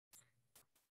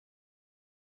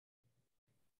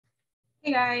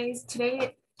Hey guys,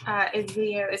 today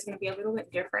video is going to be a little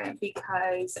bit different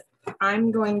because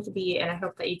I'm going to be, and I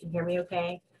hope that you can hear me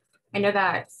okay. I know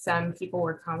that some people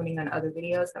were commenting on other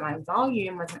videos that my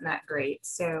volume wasn't that great,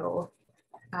 so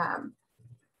I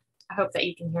hope that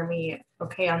you can hear me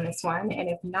okay on this one. And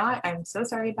if not, I'm so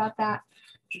sorry about that.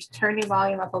 Just turn your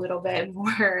volume up a little bit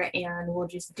more and we'll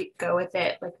just go with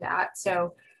it like that.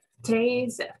 So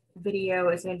today's video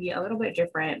is going to be a little bit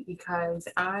different because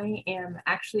I am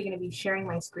actually going to be sharing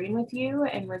my screen with you,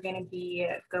 and we're going to be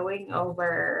going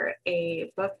over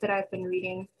a book that I've been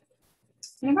reading.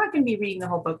 And I'm not going to be reading the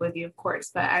whole book with you, of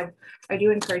course, but I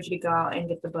do encourage you to go out and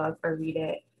get the book or read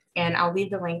it. And I'll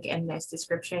leave the link in this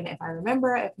description if I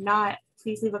remember. If not,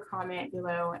 please leave a comment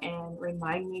below and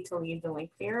remind me to leave the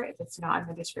link there if it's not in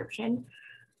the description.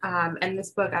 And this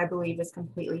book, I believe, is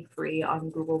completely free on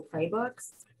Google Play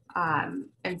Books.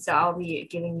 And so I'll be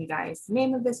giving you guys the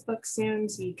name of this book soon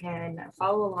so you can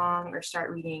follow along or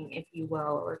start reading if you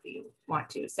will or if you want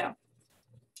to. So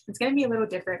it's going to be a little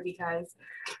different because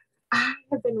I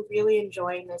have been really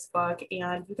enjoying this book,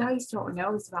 and you guys don't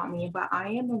know this about me, but I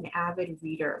am an avid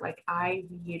reader. Like, I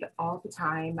read all the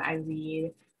time. I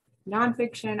read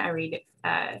nonfiction, I read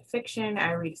fiction,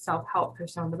 I read self-help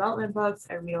personal development books,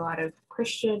 I read a lot of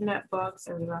Christian books,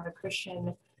 I read a lot of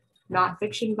Christian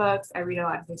nonfiction books, I read a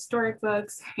lot of historic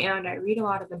books, and I read a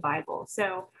lot of the Bible.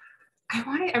 So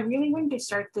I really wanted to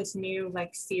start this new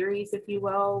series, if you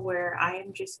will, where I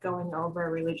am just going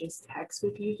over religious texts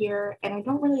with you here. And I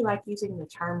don't really like using the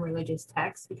term religious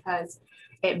text because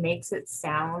it makes it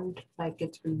sound like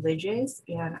it's religious.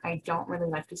 And I don't really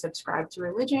like to subscribe to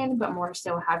religion, but more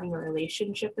so having a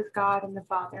relationship with God and the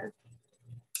Father.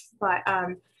 But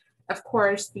of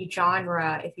course, the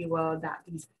genre, if you will, that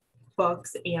these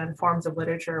books and forms of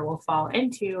literature will fall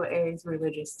into is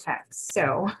religious texts.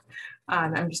 So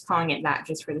I'm just calling it that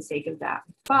just for the sake of that.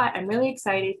 But I'm really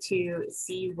excited to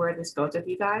see where this goes with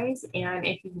you guys. And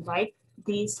if you like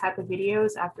these type of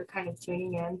videos after kind of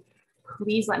tuning in,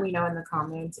 please let me know in the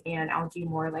comments and I'll do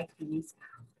more like these.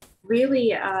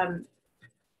 Really,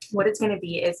 what it's going to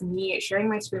be is me sharing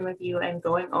my screen with you and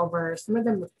going over some of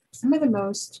the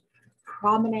most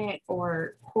prominent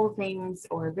or cool things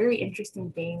or very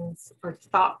interesting things or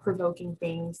thought-provoking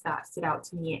things that stood out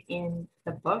to me in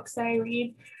the books that I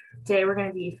read. Today we're going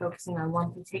to be focusing on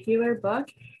one particular book,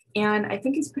 and I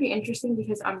think it's pretty interesting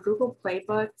because on Google Play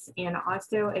Books and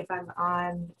also if I'm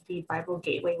on the Bible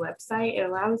Gateway website, it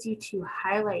allows you to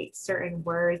highlight certain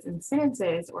words and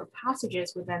sentences or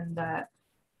passages within the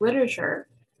literature,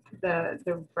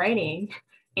 the writing,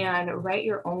 and write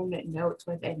your own notes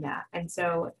within that. And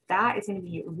so that is going to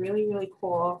be really, really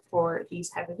cool for these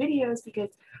type of videos because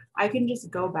I can just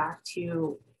go back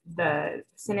to the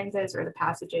sentences or the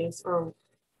passages or,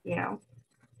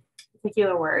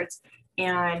 particular words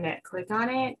and click on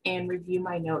it and review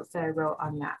my notes that I wrote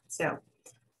on that. So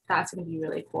that's going to be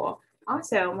really cool.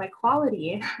 Also, my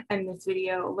quality in this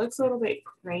video looks a little bit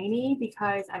grainy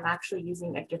because I'm actually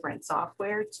using a different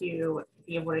software to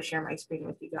be able to share my screen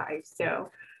with you guys. So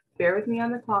bear with me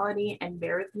on the quality and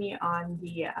bear with me on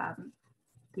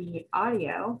the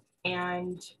audio,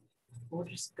 and we'll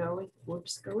just go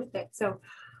with it. So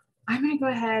I'm going to go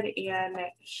ahead and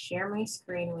share my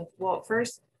screen with, well,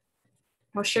 first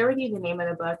I'll share with you the name of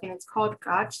the book, and it's called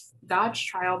God's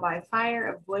Trial by Fire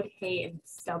of Wood, Hay, and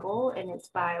Stubble, and it's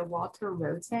by Walter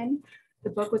Rosen. The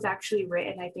book was actually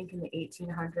written, I think, in the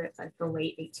 1800s, like the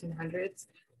late 1800s,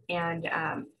 and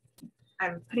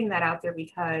I'm putting that out there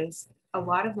because a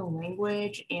lot of the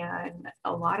language and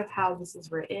a lot of how this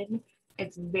is written,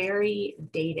 it's very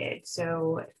dated.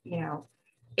 So,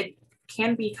 it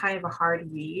can be kind of a hard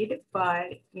read,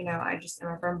 but, I just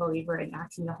am a firm believer in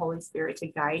asking the Holy Spirit to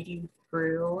guide you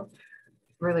through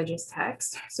religious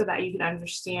text so that you can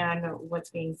understand what's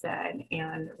being said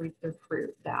and reap the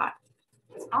fruit that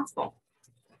is possible.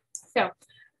 So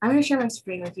I'm going to share my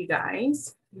screen with you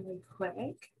guys really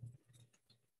quick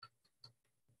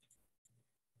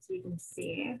so you can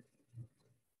see.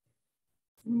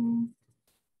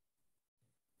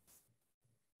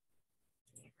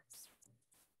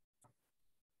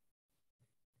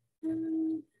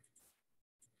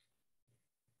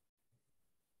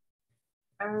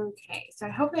 Okay, so I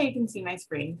hope that you can see my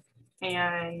screen,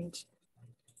 and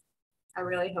I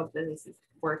really hope that this is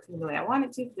working the way I want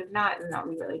it to, because if not, then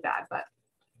that'll be really bad, but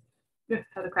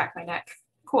how to crack my neck.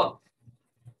 Cool.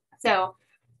 So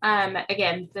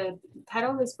again, the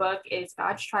title of this book is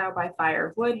God's Trial by Fire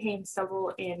of Wood, Hay, and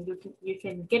Stubble, and you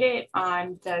can get it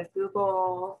on the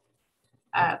Google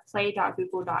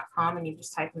play.google.com, and you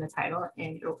just type in the title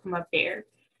and it'll come up there,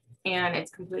 and it's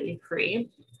completely free.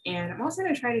 And I'm also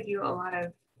going to try to do a lot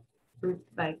of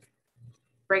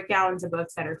breakdowns of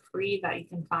books that are free that you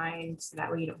can find so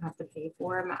that way you don't have to pay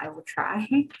for them. I will try.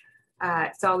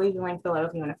 So I'll leave the link below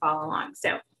if you want to follow along.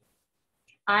 So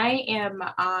I am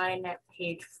on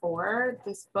page 4.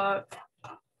 This book,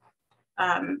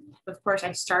 of course,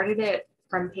 I started it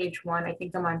from page 1. I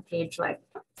think I'm on page like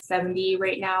 70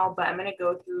 right now, but I'm going to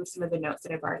go through some of the notes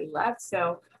that I've already left.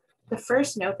 So the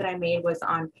first note that I made was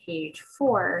on page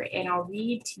 4, and I'll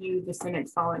read to you the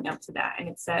sentence following up to that. And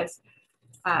it says,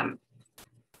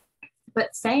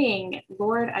 but saying,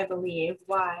 Lord, I believe,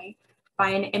 why? By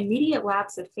an immediate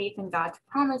lapse of faith in God's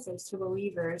promises to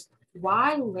believers,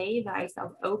 why lay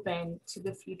thyself open to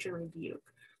the future rebuke?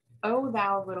 O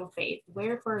thou little faith,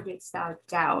 wherefore didst thou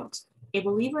doubt? A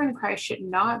believer in Christ should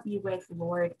not be with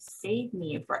Lord, save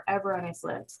me forever on his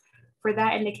lips, for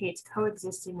that indicates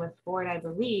coexisting with Lord, I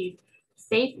believe,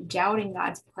 faith doubting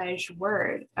God's pledged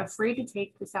word, afraid to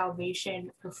take the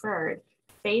salvation preferred,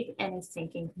 faith in a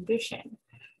sinking condition.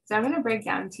 So I'm going to break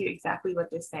down to you exactly what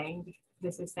this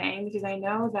is saying, because I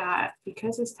know that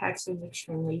because this text is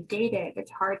extremely dated,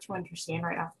 it's hard to understand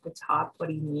right off the top what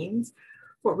he means.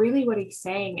 But really what he's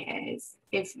saying is,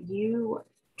 if you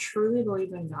truly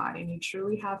believe in God and you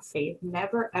truly have faith,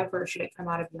 never ever should it come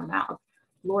out of your mouth,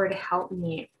 Lord, help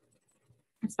me,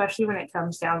 especially when it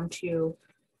comes down to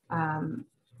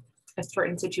a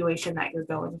certain situation that you're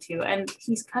going to. And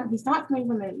he's not coming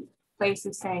from a place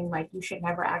of saying like you should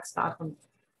never ask God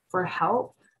for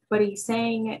help, but he's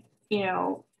saying, you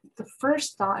know, the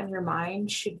first thought in your mind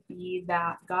should be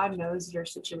that God knows your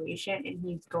situation and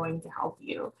he's going to help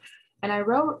you. And I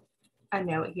wrote a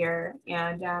note here,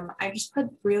 and I just put,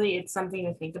 really, it's something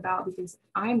to think about, because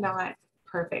I'm not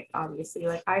perfect, obviously.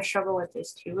 Like, I struggle with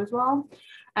this too as well.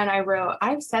 And I wrote,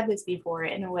 I've said this before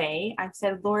in a way. I've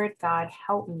said, Lord God,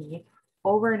 help me,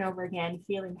 over and over again,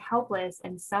 feeling helpless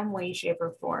in some way, shape,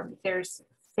 or form. There's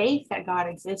faith that God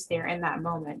exists there in that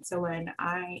moment. So when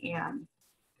I am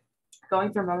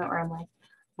going through a moment where I'm like,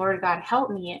 Lord God,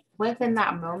 help me, within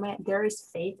that moment, there is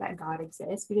faith that God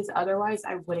exists, because otherwise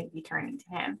I wouldn't be turning to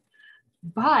him.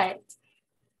 But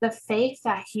the faith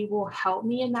that he will help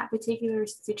me in that particular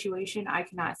situation, I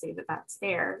cannot say that that's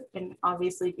there. And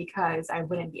obviously, because I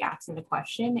wouldn't be asking the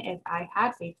question if I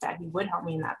had faith that he would help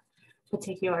me in that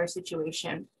particular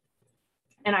situation.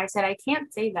 And I said, I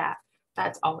can't say that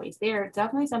that's always there. It's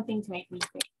definitely something to make me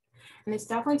think. And it's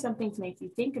definitely something to make you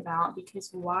think about, because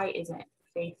why isn't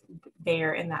faith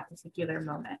there in that particular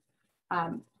moment? I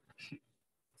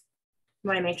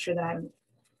want to make sure that I'm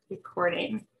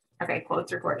recording. Okay, cool,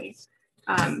 it's recording.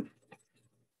 Sorry,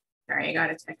 I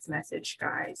got a text message,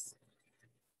 guys.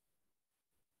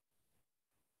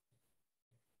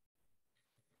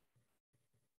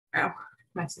 Oh,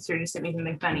 my sister just sent me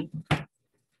something funny.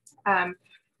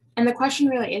 And the question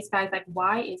really is, guys, like,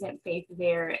 why isn't faith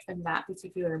there in that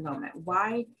particular moment?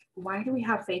 Why do we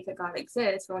have faith that God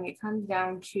exists, but when it comes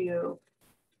down to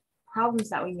problems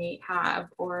that we may have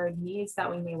or needs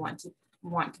that we may want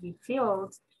to be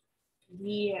filled,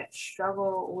 we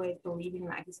struggle with believing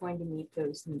that he's going to meet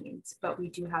those needs, but we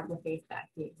do have the faith that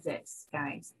he exists,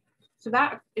 guys. So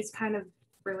that is kind of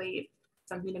really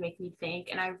something to make me think.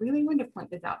 And I really want to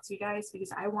point this out to you guys,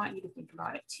 because I want you to think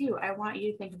about it too. I want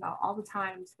you to think about all the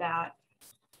times that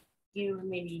you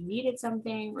maybe needed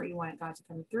something or you wanted God to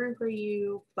come through for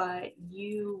you, but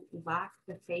you lack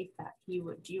the faith that he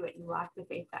would do it. You lack the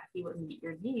faith that he would meet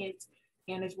your needs.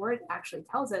 And his word actually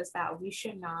tells us that we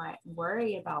should not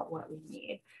worry about what we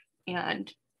need.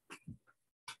 And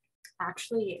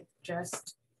actually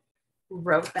just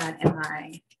wrote that in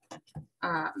my,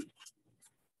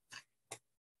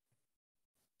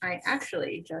 I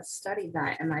actually just studied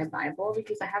that in my Bible,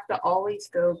 because I have to always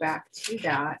go back to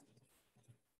that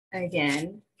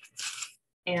again.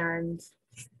 And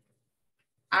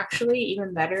actually,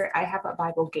 even better, I have a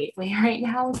Bible Gateway right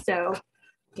now. So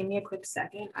give me a quick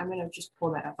second. I'm going to just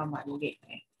pull that up on Bible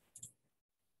Gateway.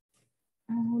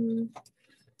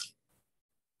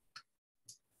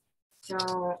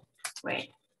 Don't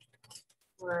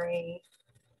worry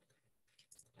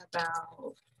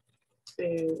about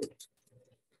food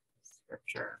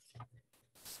scripture.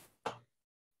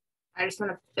 I just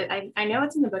want to, I know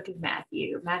it's in the book of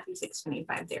Matthew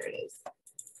 6:25. There it is.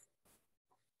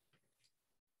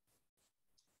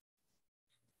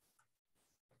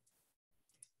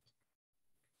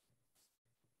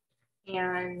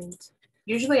 And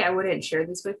usually I wouldn't share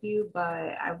this with you, but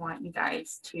I want you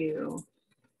guys to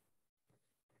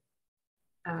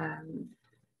kind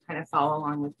of follow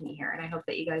along with me here. And I hope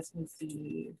that you guys can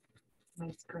see my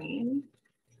screen.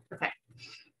 Okay.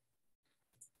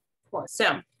 Cool.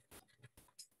 So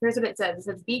here's what it says. It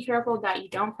says, be careful that you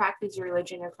don't practice your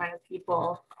religion in front of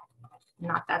people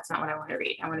That's not what I want to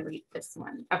read. I want to read this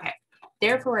one. Okay.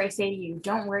 Therefore, I say to you,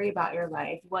 don't worry about your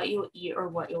life, what you'll eat or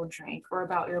what you'll drink, or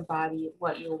about your body,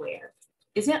 what you'll wear.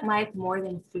 Isn't life more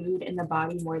than food and the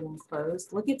body more than clothes?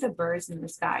 Look at the birds in the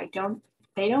sky.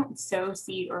 They don't sow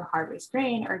seed or harvest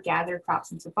grain or gather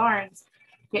crops into barns,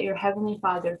 yet your heavenly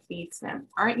Father feeds them.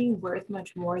 Aren't you worth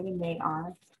much more than they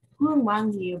are? Who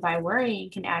among you, by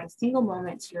worrying, can add a single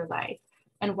moment to your life?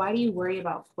 And why do you worry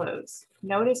about clothes?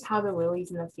 Notice how the lilies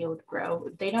in the field grow.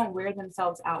 They don't wear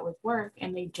themselves out with work,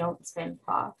 and they don't spin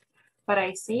cloth. But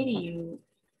I say to you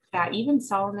that even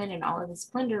Solomon in all of his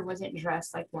splendor wasn't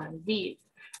dressed like one of these.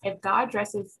 If God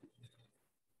dresses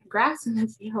grass in the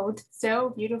field so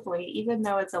beautifully, even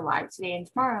though it's alive today and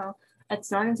tomorrow, it's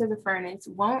thrown into the furnace,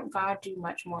 won't God do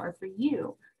much more for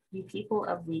you, you people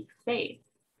of weak faith?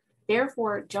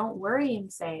 Therefore, don't worry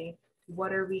and say,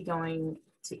 what are we going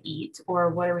to eat, or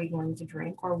what are we going to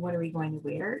drink, or what are we going to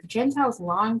wear? Gentiles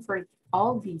long for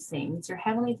all these things. Your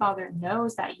heavenly Father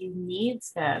knows that you need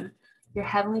them. Your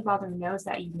heavenly Father knows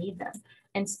that you need them.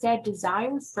 Instead,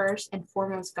 desire first and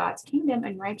foremost God's kingdom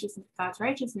and God's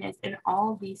righteousness, and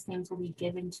all these things will be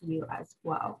given to you as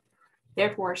well.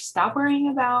 Therefore, stop worrying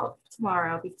about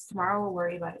tomorrow, because tomorrow will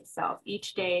worry about itself.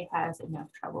 Each day has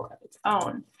enough trouble of its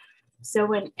own. So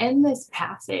when in this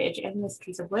passage, in this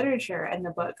piece of literature, in the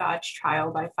book God's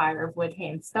Trial by Fire of Wood, Hay,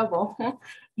 and Stubble,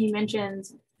 he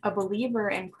mentions a believer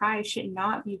in Christ should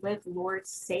not be with Lord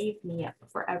save me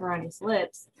forever on his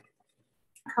lips,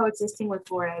 coexisting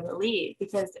with Lord I believe,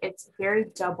 because it's very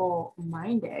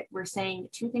double-minded. We're saying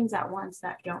two things at once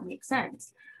that don't make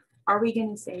sense. Are we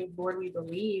going to say, Lord, we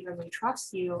believe and we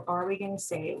trust you, or are we going to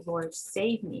say, Lord,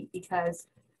 save me? Because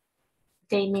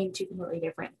they mean two completely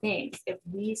different things.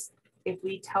 If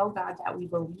we tell God that we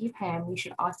believe him, we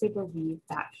should also believe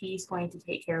that he's going to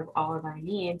take care of all of our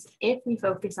needs. If we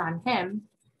focus on him,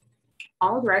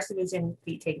 all the rest of it is going to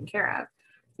be taken care of.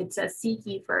 It says, seek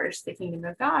ye first the kingdom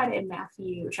of God in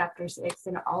Matthew chapter 6,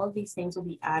 and all of these things will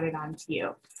be added on to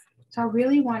you. So I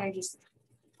really want to just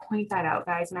point that out,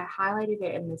 guys, and I highlighted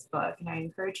it in this book, and I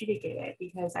encourage you to get it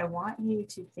because I want you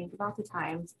to think about the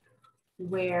times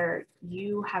where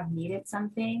you have needed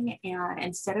something, and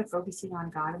instead of focusing on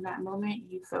God in that moment,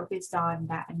 you focused on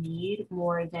that need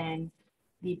more than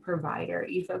the provider.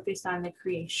 You focused on the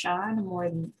creation more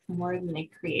than the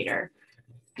creator.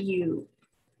 You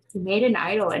made an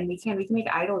idol, and we can make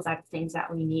idols out of things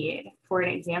that we need. For an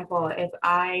example, if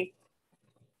I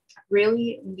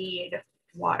really need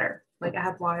water, like I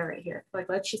have water right here, like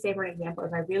let's just say for an example,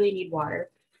 if I really need water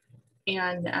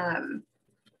and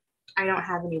I don't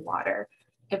have any water.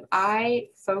 If I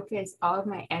focus all of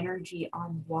my energy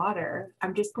on water,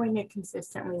 I'm just going to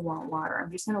consistently want water. I'm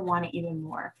just going to want it even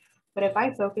more. But if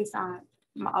I focus on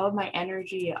all of my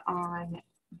energy on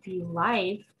the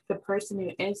life, the person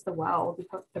who is the well,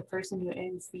 the person who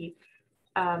is the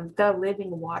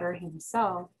living water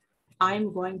himself,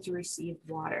 I'm going to receive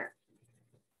water.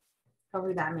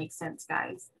 Hopefully that makes sense,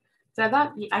 guys. So I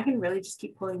thought I can really just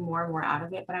keep pulling more and more out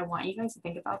of it, but I want you guys to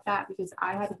think about that because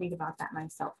I had to think about that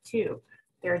myself too.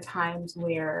 There are times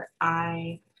where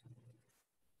I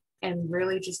am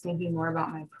really just thinking more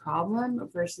about my problem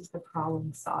versus the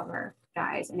problem solver,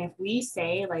 guys. And if we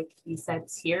say, like he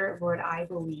says here, Lord, I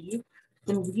believe,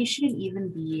 then we shouldn't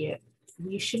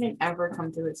ever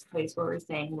come to this place where we're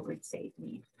saying, Lord, save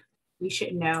me. We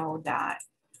should know that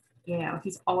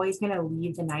he's always going to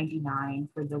leave the 99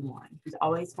 for the one. He's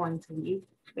always going to leave,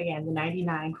 again, the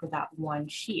 99 for that one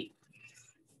sheep.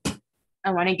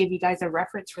 I want to give you guys a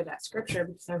reference for that scripture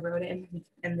because I wrote it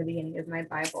in the beginning of my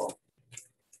Bible.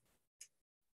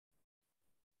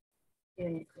 Give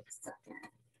me a quick second.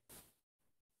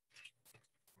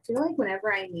 I feel like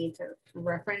whenever I need to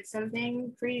reference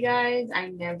something for you guys, I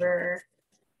never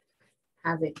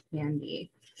have it handy.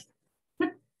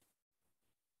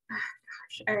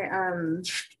 All right,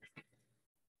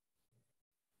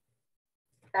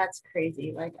 that's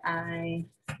crazy. Okay,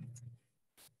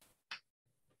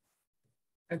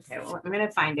 well, I'm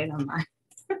gonna find it online.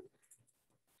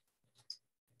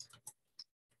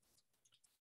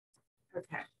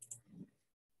 Okay.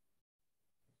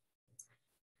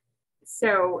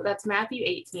 So that's Matthew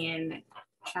 18,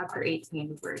 chapter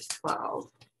 18, verse 12.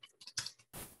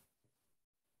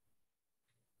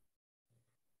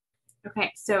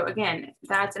 Okay, so again,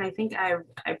 and I think I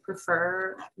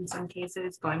prefer in some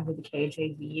cases going with the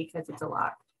KJV because it's a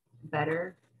lot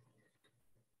better.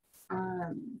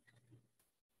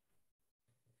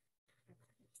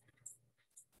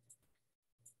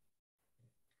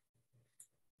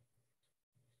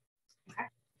 Okay,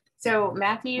 so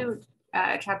Matthew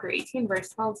chapter 18, verse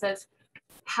 12 says,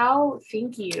 how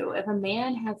think you, if a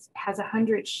man has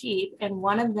 100 sheep and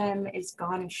one of them is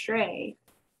gone astray,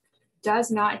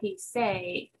 does not he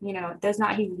say, does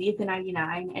not he leave the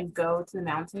 99 and go to the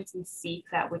mountains and seek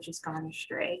that which is gone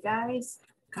astray, guys?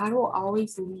 God will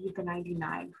always leave the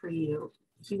 99 for you.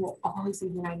 He will always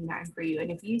leave the 99 for you.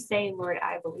 And if you say, Lord,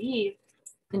 I believe,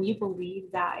 then you believe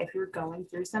that if you're going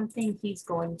through something, he's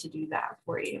going to do that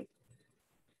for you.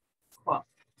 Cool.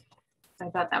 So I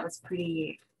thought that was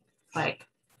pretty,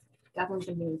 definitely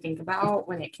something to think about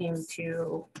when it came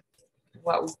to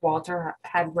what Walter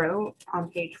had wrote on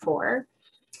page 4.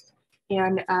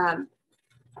 And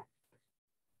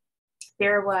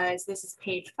this is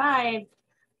page 5,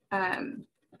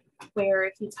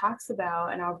 where he talks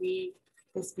about, and I'll read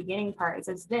this beginning part. It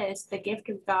says this: the gift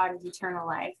of God is eternal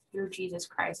life through Jesus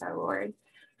Christ our Lord,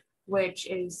 which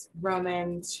is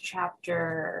Romans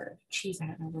chapter, I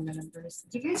don't know the numbers.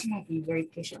 You guys are going to be very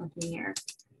patient with me here.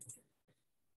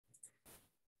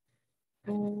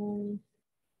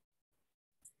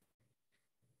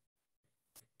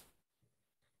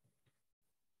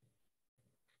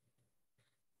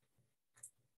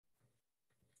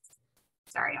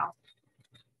 Sorry, y'all.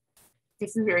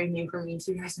 This is very new for me,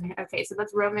 so you guys. Okay, so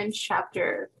that's Romans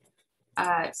chapter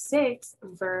 6,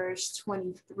 verse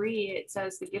 23. It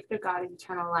says, the gift of God is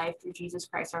eternal life through Jesus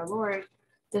Christ our Lord.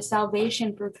 The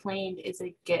salvation proclaimed is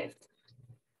a gift.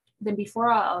 Then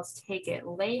before all else, take it,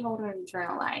 lay hold on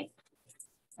eternal life.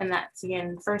 And that's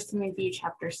again 1 Timothy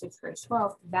chapter 6, verse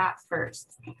 12, that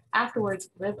first. Afterwards,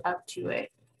 live up to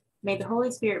it. May the Holy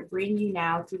Spirit bring you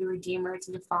now through the Redeemer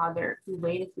to the Father, who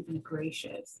waiteth to be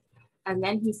gracious. And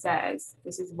then he says,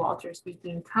 this is Walter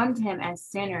speaking, come to him as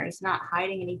sinners, not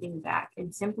hiding anything back,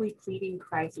 and simply pleading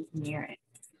Christ's merit.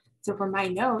 So for my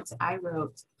notes, I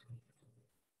wrote,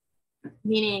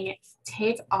 meaning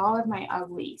take all of my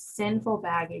ugly, sinful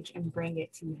baggage and bring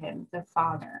it to him, the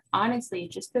Father. Honestly,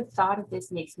 just the thought of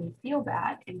this makes me feel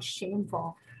bad and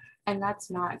shameful. And that's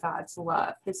not God's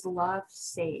love. His love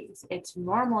saves. It's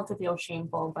normal to feel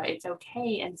shameful, but it's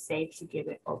okay and safe to give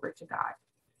it over to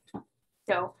God.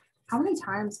 So how many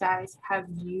times, guys, have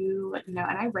you, and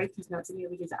I write these notes in here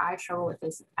because I struggle with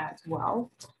this as well.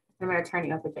 I'm going to turn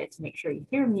you up a bit to make sure you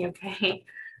hear me okay.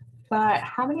 But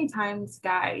how many times,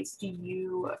 guys, do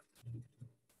you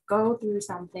go through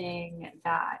something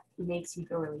that makes you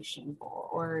feel really shameful,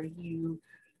 or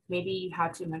maybe you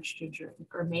had too much to drink,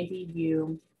 or maybe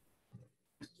you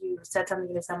said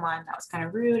something to someone that was kind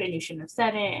of rude and you shouldn't have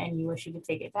said it and you wish you could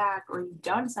take it back, or you've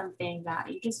done something that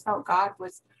you just felt God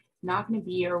was not going to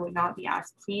be or would not be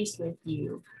as pleased with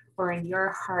you, or in your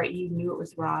heart you knew it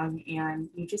was wrong and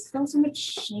you just feel so much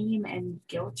shame and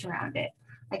guilt around it.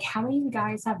 Like, how many of you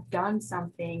guys have done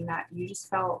something that you just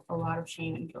felt a lot of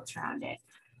shame and guilt around it?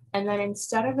 And then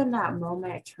instead of in that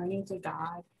moment turning to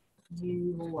God,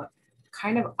 you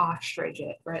kind of ostrich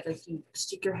it, right? Like you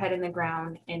stick your head in the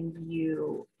ground and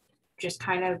you just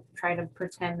kind of try to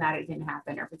pretend that it didn't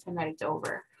happen or pretend that it's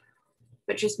over.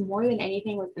 But just more than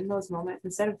anything within those moments,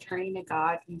 instead of turning to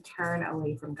God, you turn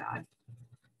away from God.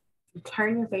 You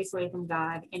turn your face away from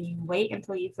God and you wait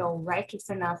until you feel righteous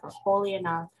enough or holy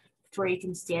enough to where you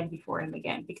can stand before him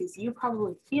again. Because you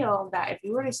probably feel that if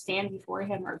you were to stand before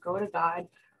him or go to God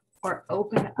or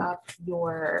open up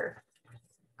your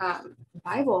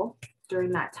Bible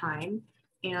during that time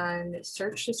and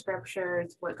search the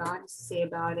scriptures, what God has to say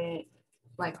about it,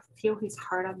 like feel his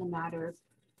heart on the matter,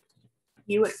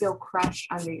 you would feel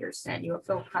crushed under your sin. You would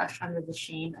feel crushed under the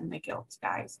shame and the guilt,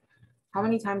 guys. How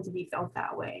many times have you felt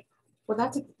that way? Well,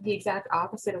 that's the exact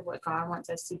opposite of what God wants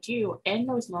us to do in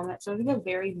those moments. Those are the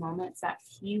very moments that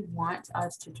he wants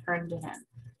us to turn to him.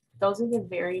 Those are the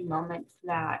very moments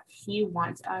that he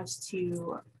wants us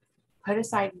to put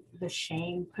aside the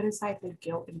shame, put aside the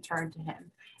guilt, and turn to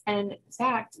him. And in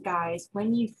fact, guys,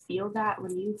 when you feel that,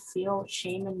 when you feel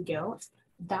shame and guilt,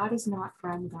 that is not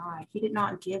from God. He did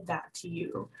not give that to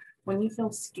you. When you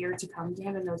feel scared to come to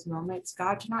him in those moments,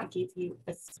 God did not give you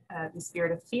the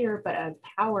spirit of fear, but of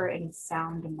power and a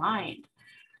sound mind.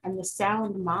 And the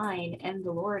sound mind and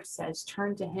the Lord says,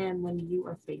 turn to him when you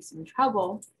are facing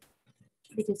trouble,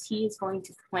 because he is going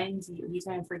to cleanse you. He's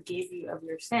going to forgive you of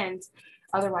your sins.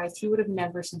 Otherwise, he would have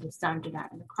never sent his son to die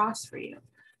on the cross for you.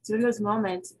 So in those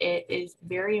moments, it is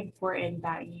very important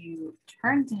that you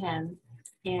turn to him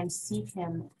and seek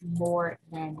him more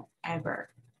than ever,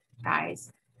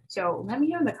 guys. So let me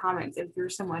know in the comments if you're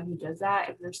someone who does that,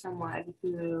 if you're someone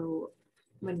who,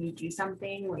 when you do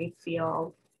something where you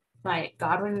feel like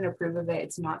God wouldn't approve of it,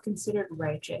 it's not considered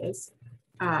righteous,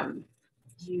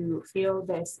 you feel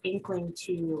this inkling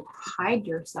to hide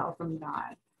yourself from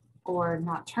God or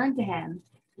not turn to him,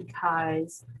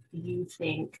 because you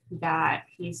think that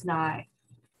he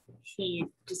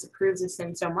disapproves of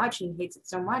sin so much and he hates it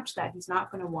so much that he's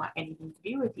not going to want anything to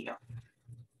do with you.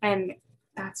 And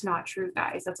that's not true,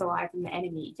 guys. That's a lie from the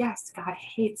enemy. Yes, God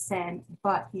hates sin,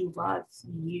 but he loves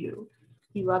you.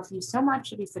 He loves you so much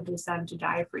that he sent his son to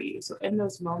die for you. So in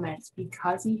those moments,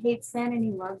 because he hates sin and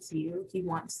he loves you, he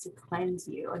wants to cleanse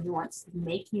you and he wants to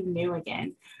make you new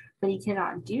again. But he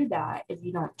cannot do that if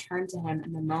you don't turn to him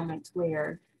in the moments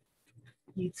where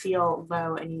you feel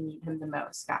low and you need him the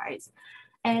most, guys.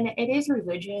 And it is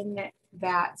religion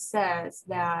that says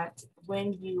that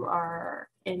when you are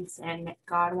in sin,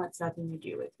 God wants nothing to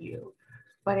do with you.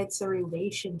 But it's the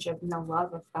relationship and the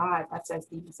love of God that says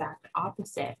the exact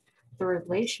opposite. The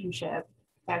relationship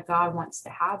that God wants to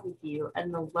have with you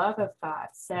and the love of God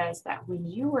says that when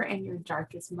you were in your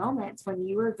darkest moments, when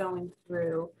you were going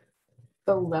through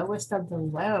the lowest of the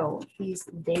low, he's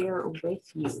there with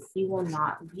you. He will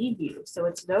not leave you. So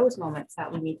it's those moments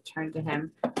that we need to turn to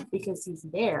him because he's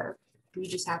there. We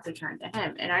just have to turn to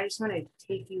him. And I just want to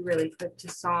take you really quick to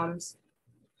Psalms.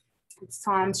 It's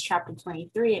Psalms chapter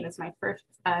 23, and it's my first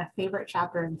favorite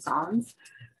chapter in Psalms.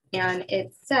 And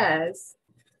it says,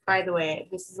 by the way,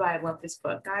 this is why I love this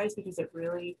book, guys, because it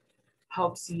really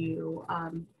helps you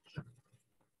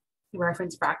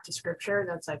reference back to scripture.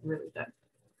 That's like really good.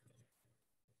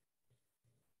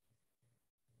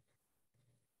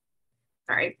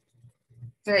 All right.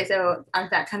 Okay, so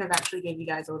that kind of actually gave you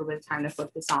guys a little bit of time to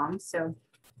flip the Psalms. So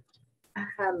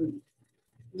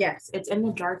yes, it's in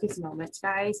the darkest moments,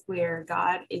 guys, where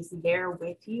God is there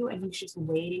with you and he's just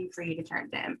waiting for you to turn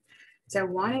to him. So I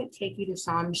want to take you to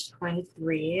Psalms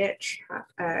 23,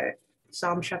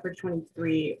 Psalm chapter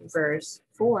 23, verse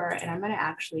 4, and I'm going to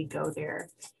actually go there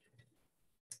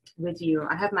with you.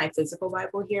 I have my physical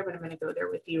Bible here, but I'm going to go there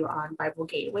with you on Bible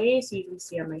Gateway so you can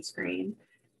see on my screen.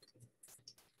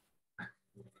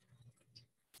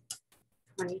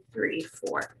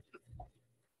 23:4.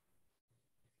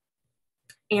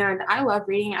 And I love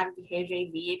reading out of the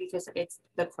KJV because it's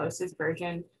the closest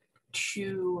version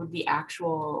to the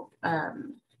actual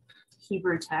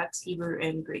Hebrew text, Hebrew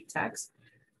and Greek text.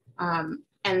 And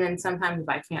then sometimes if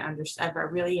I can't understand, if I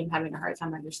really am having a hard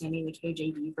time understanding the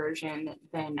KJV version,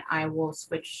 then I will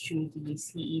switch to the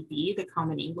CEB, the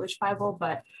Common English Bible.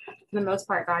 But for the most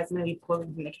part, guys, I'm going to be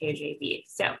quoting from the KJV.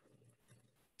 So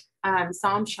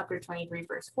Psalm chapter 23,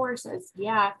 verse 4 says,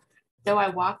 yeah, though I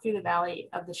walk through the valley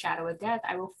of the shadow of death,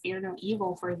 I will fear no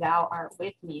evil, for thou art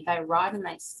with me. Thy rod and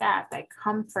thy staff, thy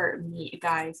comfort me.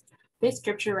 Guys, this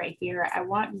scripture right here, I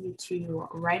want you to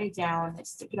write it down,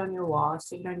 stick it on your wall,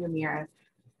 stick it on your mirror,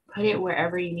 put it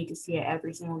wherever you need to see it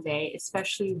every single day,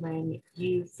 especially when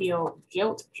you feel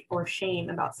guilt or shame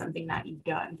about something that you've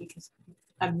done. Because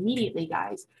immediately,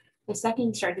 guys, the second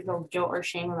you start to feel guilt or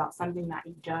shame about something that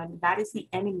you've done, that is the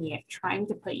enemy trying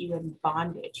to put you in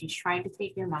bondage. He's trying to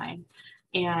take your mind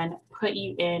and put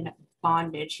you in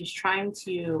bondage. He's trying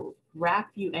to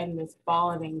wrap you in this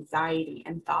ball of anxiety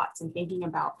and thoughts and thinking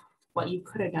about what you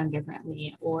could have done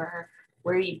differently or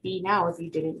where you'd be now if you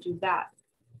didn't do that.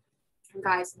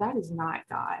 Guys, that is not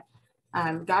God.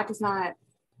 God does not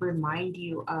remind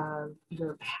you of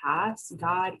your past.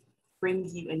 God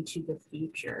brings you into the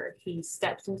future. He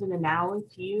steps into the now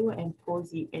with you and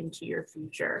pulls you into your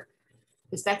future.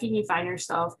 The second you find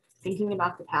yourself thinking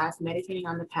about the past, meditating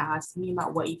on the past, thinking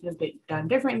about what you could have done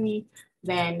differently,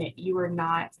 then you are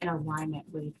not in alignment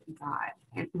with God.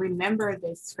 And remember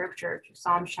this scripture,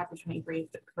 Psalm chapter 23,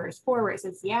 verse 4, where it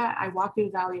says, yeah, I walk through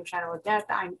the valley of shadow of death.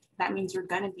 That means you're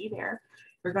going to be there.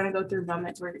 You're going to go through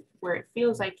moments where it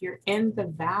feels like you're in the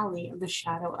valley of the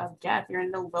shadow of death. You're in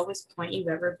the lowest point you've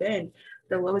ever been,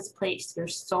 the lowest place your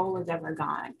soul has ever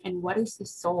gone. And what is the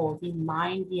soul? The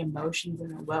mind, the emotions,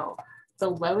 and the will. The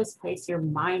lowest place your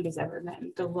mind has ever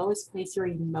been, the lowest place your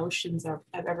emotions have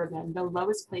ever been, the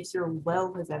lowest place your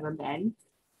will has ever been,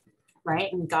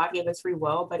 right? And God gave us free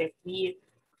will, but if we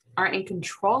aren't in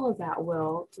control of that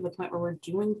will to the point where we're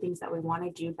doing things that we want to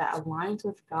do that aligns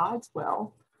with God's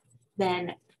will,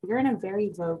 then you're in a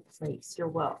very low place, your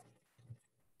will.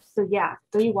 So yeah,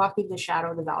 though you walk through the shadow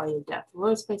of the valley of death, the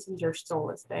lowest place in your soul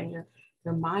has been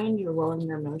your mind, your will, and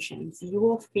your emotions. You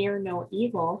will fear no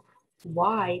evil.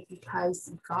 Why?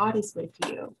 Because God is with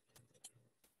you.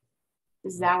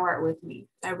 As thou art with me.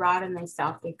 Thy rod and thy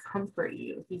staff, they comfort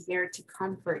you. He's there to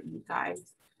comfort you, guys.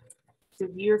 So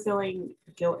if you're feeling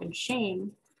guilt and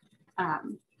shame,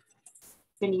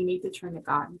 then you need to turn to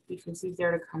God because he's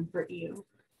there to comfort you.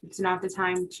 It's not the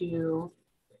time to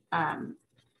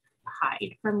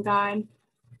hide from God,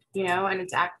 and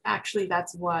it's actually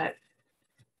that's what,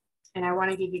 and I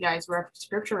want to give you guys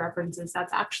scripture references.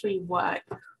 That's actually what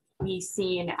we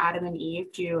seen Adam and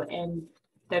Eve do in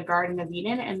the Garden of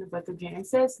Eden in the book of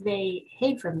Genesis. They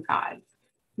hid from God,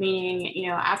 meaning,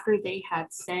 after they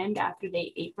had sinned, after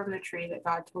they ate from the tree that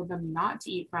God told them not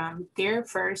to eat from, their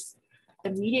first,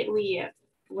 immediately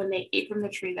when they ate from the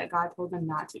tree that God told them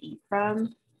not to eat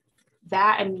from,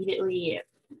 that immediately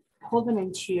pulled them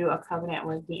into a covenant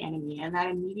with the enemy, and that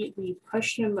immediately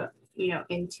pushed them,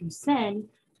 into sin.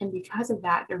 And because of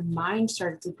that, their mind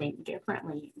started to think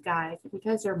differently, guys.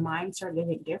 Because their mind started to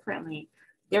think differently,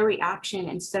 their reaction,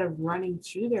 instead of running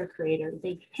to their creator,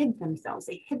 they hid themselves.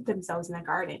 They hid themselves in the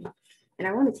garden. And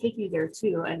I want to take you there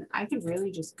too. And I could really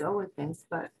just go with this,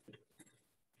 but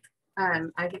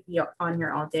I could be on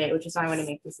here all day, which is why I want to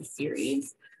make this a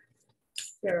series.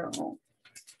 So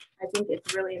I think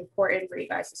it's really important for you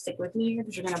guys to stick with me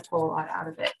because you're going to pull a lot out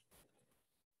of it.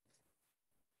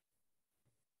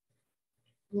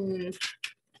 I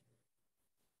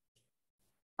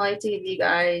like to give you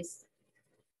guys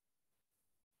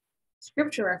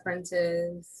scripture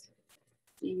references.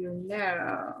 Do you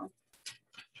know?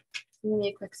 Give me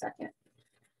a quick second.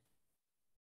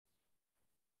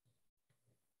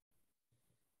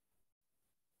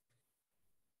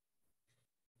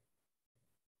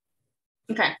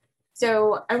 Okay,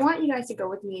 so I want you guys to go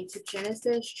with me to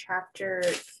Genesis chapter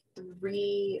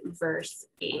 3, verse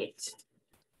 8.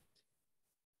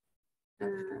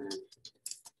 And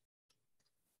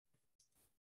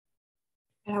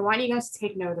I want you guys to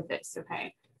take note of this,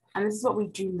 okay? And this is what we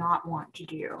do not want to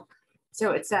do.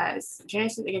 So it says,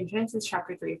 Genesis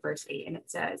chapter 3, verse 8, and it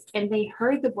says, and they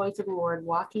heard the voice of the Lord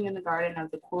walking in the garden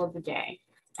of the cool of the day,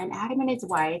 and Adam and his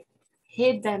wife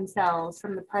hid themselves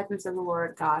from the presence of the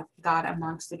Lord God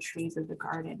amongst the trees of the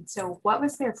garden. So what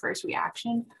was their first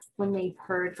reaction when they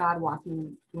heard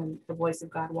when the voice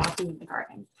of God walking in the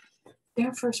garden?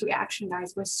 Their first reaction,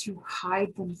 guys, was to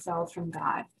hide themselves from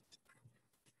God.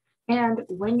 And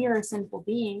when you're a sinful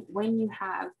being, when you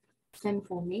have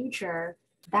sinful nature,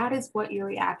 that is what your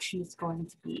reaction is going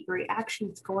to be. Your reaction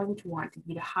is going to want to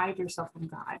be to hide yourself from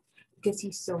God because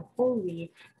he's so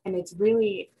holy, and it's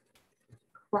really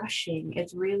crushing.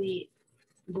 It's really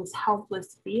this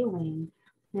helpless feeling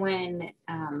when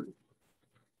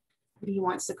he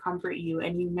wants to comfort you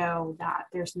and you know that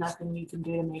there's nothing you can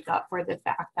do to make up for the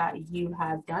fact that you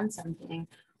have done something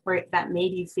where that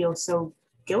made you feel so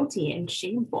guilty and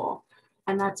shameful.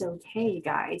 And that's okay,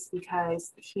 guys,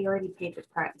 because he already paid the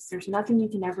price. There's nothing you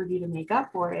can ever do to make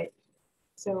up for it.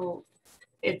 So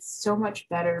it's so much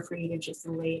better for you to just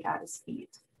lay it at his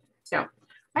feet. So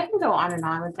I can go on and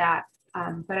on with that.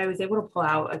 But I was able to pull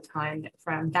out a ton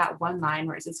from that one line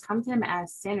where it says, come to him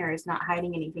as sinners, not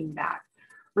hiding anything back.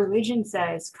 Religion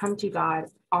says, come to God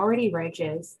already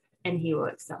righteous and he will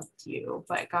accept you.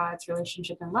 But God's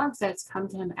relationship and love says, come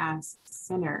to him as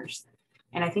sinners.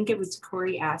 And I think it was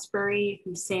Corey Asbury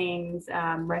who sings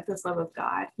Reckless Love of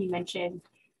God.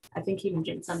 I think he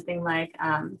mentioned something like,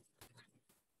 I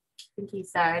think he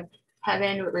said,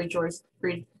 heaven would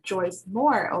rejoice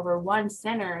more over one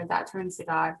sinner that turns to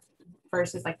God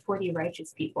versus like 40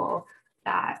 righteous people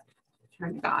that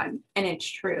turn to God. And it's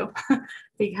true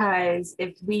because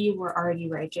if we were already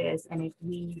righteous and if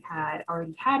we had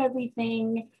already had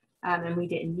everything and we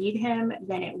didn't need him,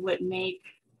 then it would make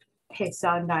his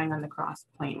son dying on the cross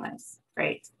pointless,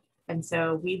 right? And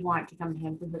so we want to come to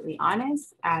him completely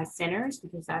honest as sinners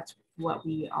because that's what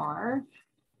we are,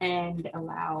 and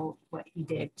allow what he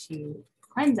did to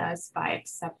cleanse us by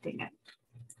accepting it.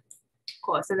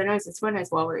 Cool. So then there's this one as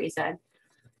well where he said,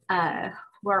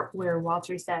 where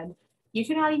Walter said, you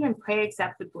cannot even pray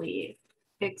acceptably,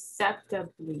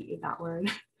 that word.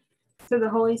 So the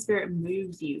Holy Spirit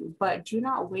moves you, but do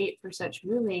not wait for such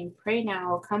moving. Pray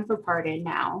now, come for pardon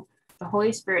now. The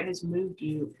Holy Spirit has moved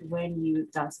you when you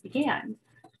thus began.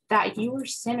 That you were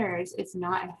sinners is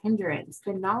not a hindrance.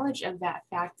 The knowledge of that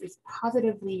fact is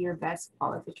positively your best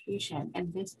qualification.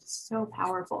 And this is so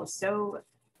powerful, so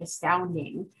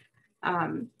astounding.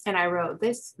 And I wrote,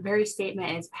 this very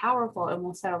statement is powerful and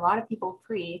will set a lot of people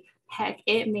free. Heck,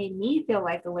 it made me feel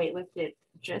like the weight lifted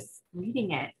just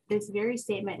reading it. This very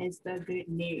statement is the good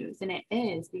news. And it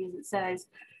is, because it says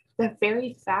the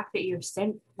very fact that you're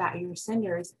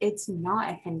sinners, it's not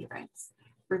a hindrance.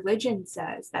 Religion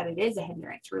says that it is a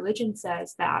hindrance. Religion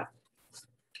says that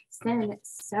sin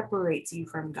separates you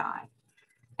from God.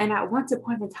 And at once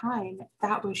upon a time,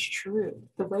 that was true.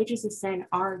 The wages of sin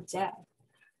are death.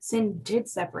 Sin did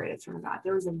separate us from God.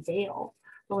 There was a veil.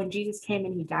 But when Jesus came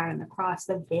and he died on the cross,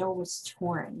 the veil was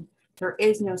torn. There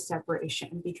is no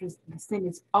separation because the sin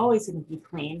is always going to be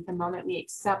clean the moment we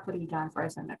accept what he done for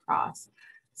us on the cross.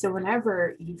 So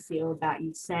whenever you feel that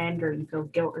you've sinned or you feel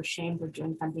guilt or shame for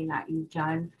doing something that you've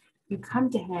done, You come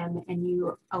to him and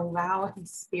you allow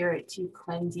his spirit to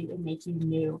cleanse you and make you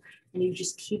new. And you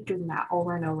just keep doing that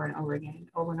over and over and over again,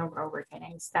 over and over and over again,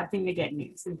 and accepting the good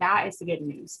news. And that is the good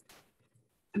news.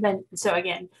 And then, so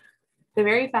again, the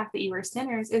very fact that you are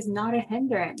sinners is not a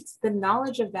hindrance. The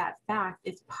knowledge of that fact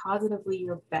is positively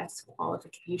your best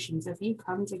qualifications. If you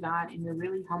come to God and you're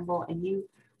really humble and you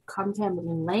come to him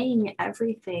laying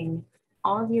everything,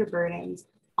 all of your burdens,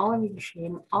 all of your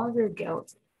shame, all of your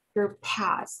guilt, your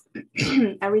past,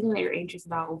 everything that you're anxious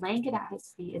about, laying it at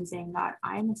his feet and saying, God,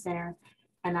 I am a sinner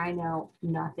and I know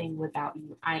nothing without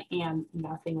you. I am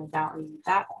nothing without you.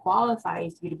 That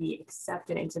qualifies you to be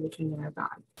accepted into the kingdom of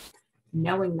God.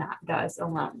 Knowing that does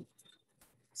alone.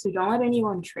 So don't let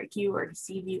anyone trick you or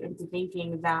deceive you into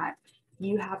thinking that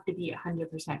you have to be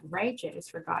 100% righteous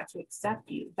for God to accept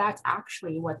you. That's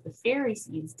actually what the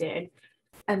Pharisees did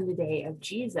in the day of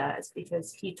Jesus,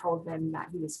 because he told them that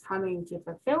he was coming to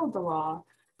fulfill the law,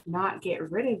 not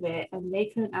get rid of it. And they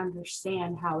couldn't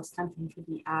understand how something could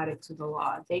be added to the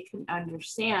law. They couldn't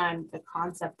understand the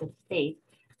concept of faith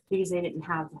because they didn't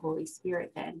have the Holy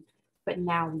Spirit then, but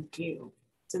now we do.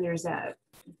 So there's a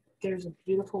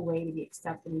beautiful way to be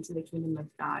accepted into the kingdom of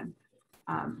God,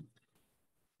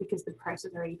 because the price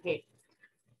is already paid.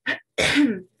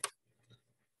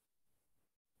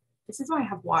 This is why I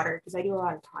have water, because I do a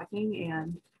lot of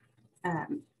talking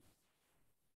and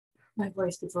my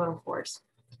voice gets a little hoarse.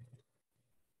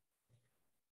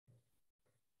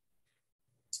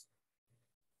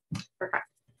 Perfect.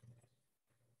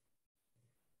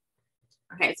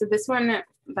 Okay, so this one,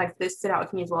 like this stood out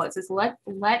to me as well. It says,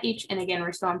 let each, and again,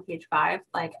 we're still on page 5.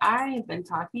 Like I've been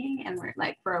talking and we're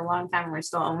like for a long time, we're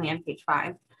still only on page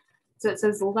 5. So it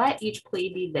says, let each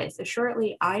plea be this: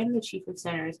 assuredly, I am the chief of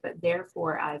sinners, but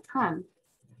therefore I come.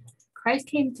 Christ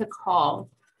came to call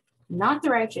not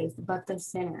the righteous, but the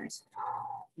sinners.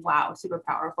 Wow, super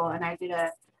powerful. And I did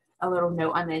a little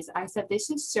note on this. I said,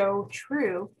 this is so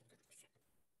true.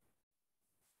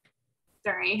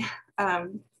 Sorry. I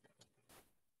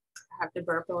have to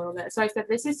burp a little bit. So I said,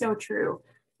 this is so true.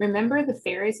 Remember the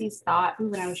Pharisees thought,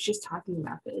 when I was just talking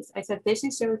about this, I said, this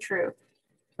is so true.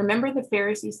 Remember the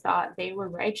Pharisees thought they were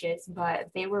righteous, but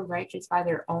they were righteous by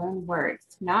their own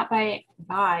works, not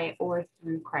by or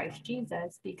through Christ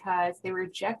Jesus, because they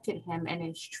rejected him and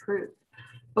his truth.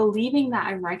 Believing that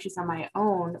I'm righteous on my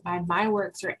own, by my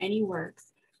works or any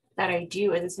works that I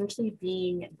do, is essentially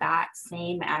being that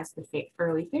same as the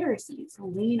early Pharisees.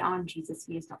 Lean on Jesus.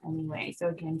 He is the only way. So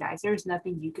again, guys, there's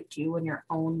nothing you could do in your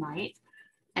own might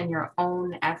and your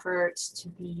own efforts to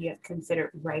be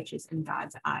considered righteous in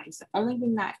God's eyes. The only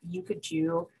thing that you could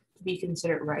do to be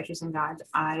considered righteous in God's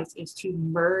eyes is to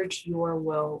merge your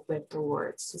will with the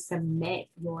Lord's, to submit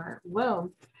your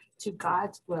will to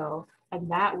God's will.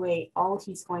 And that way, all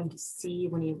he's going to see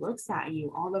when he looks at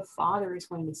you, all the Father is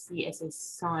going to see is his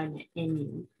Son in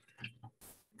you.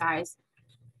 Guys,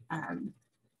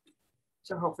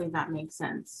 so hopefully that makes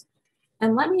sense.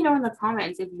 And let me know in the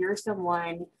comments if you're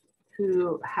someone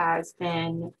who has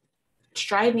been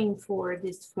striving for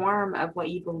this form of what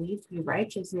you believe to be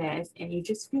righteousness, and you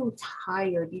just feel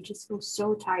tired. You just feel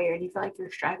so tired. You feel like you're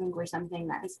striving for something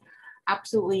that is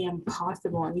absolutely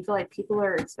impossible, and you feel like people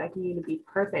are expecting you to be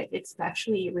perfect,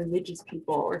 especially religious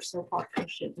people or so-called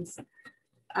Christians.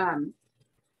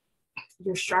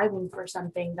 You're striving for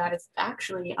something that is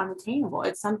actually unattainable.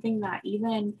 It's something that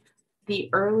even the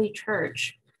early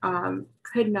church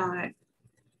could not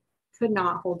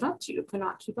hold up to, could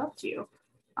not keep up to.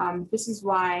 This is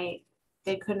why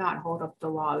they could not hold up the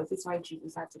law. This is why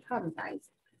Jesus had to come, guys.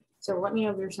 So let me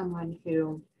know if you're someone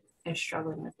who is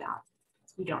struggling with that.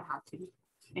 You don't have to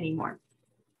anymore.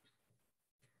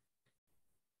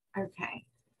 Okay.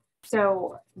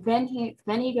 So then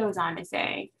he goes on to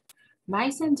say, my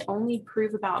sins only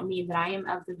prove about me that I am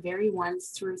of the very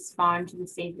ones to respond to the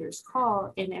Savior's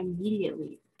call, and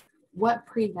immediately. What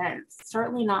prevents?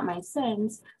 Certainly not my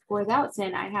sins, for without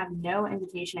sin, I have no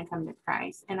invitation to come to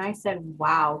Christ. And I said,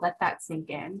 wow, let that sink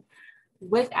in.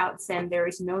 Without sin, there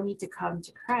is no need to come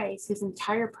to Christ. His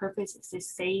entire purpose is to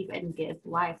save and give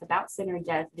life. Without sin or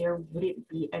death, there wouldn't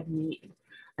be a need.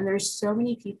 And there's so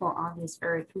many people on this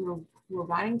earth who are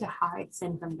wanting to hide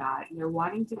sin from God. And they're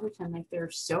wanting to pretend like they're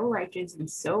so righteous and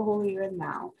so holier than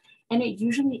thou. And it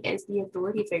usually is the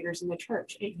authority figures in the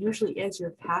church. It usually is your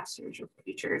pastors, your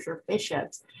preachers, your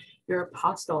bishops, your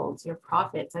apostles, your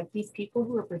prophets, like these people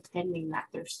who are pretending that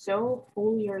they're so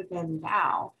holier than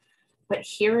thou. But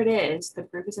here it is, the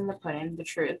proof is in the pudding, the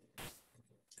truth.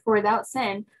 For without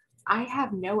sin, I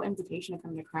have no invitation to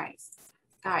come to Christ.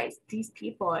 Guys, these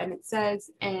people, and it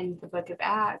says in the book of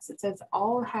Acts, it says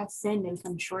all have sinned and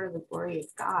come short of the glory of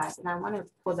God. And I want to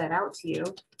pull that out to you.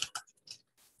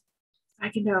 I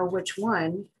can know which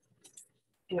one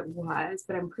it was,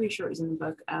 but I'm pretty sure it was in the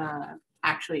book.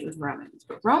 Actually, it was Romans,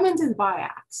 but Romans is by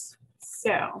Acts.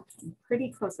 So I'm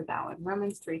pretty close with that one.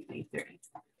 Romans 3:23.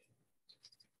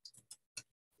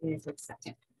 It took a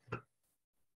second.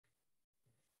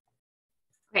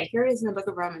 Okay, here it is in the book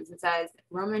of Romans. It says,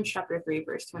 Romans chapter 3,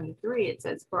 verse 23, it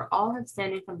says, for all have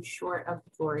sinned and come short of the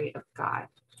glory of God.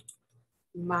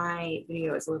 My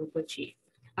video is a little glitchy.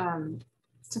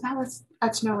 So that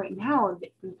let's know right now,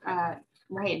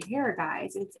 right here,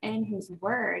 guys, it's in his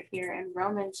word here in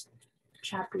Romans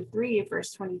chapter 3,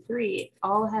 verse 23,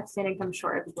 all have sinned and come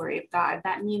short of the glory of God.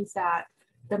 That means that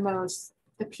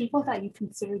the people that you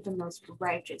consider the most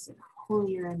righteous and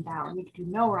holier and thou, and you can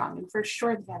do no wrong, and for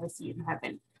sure they have a seat in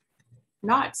heaven.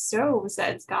 Not so,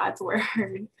 says God's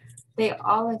word. They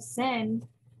all have sinned.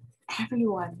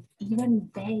 Everyone, even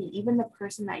the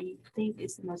person that you think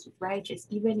is the most righteous,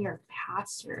 even your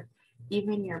pastor,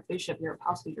 even your bishop, your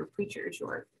apostle, your preachers,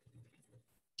 your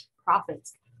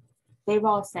prophets, they've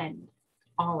all sinned,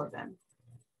 all of them.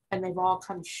 And they've all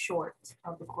come short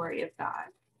of the glory of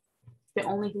God. The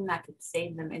only thing that could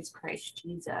save them is Christ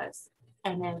Jesus.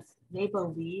 And if they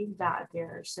believe that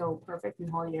they're so perfect and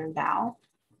holier than thou,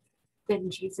 then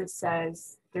Jesus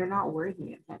says they're not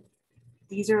worthy of him.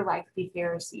 These are like the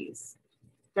Pharisees.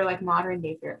 They're like modern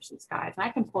day Pharisees, guys. And I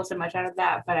can pull so much out of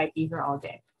that, but I'd be here all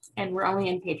day. And we're only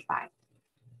in page 5.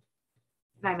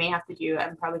 And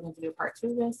I'm probably going to do a part 2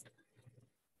 of this.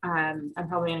 I'm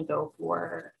probably going to go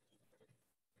for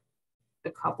a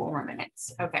couple more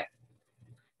minutes. Okay.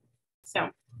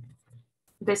 So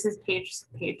this is page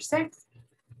 6.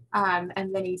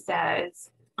 And then he says,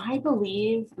 I'm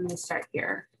going to start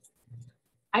here.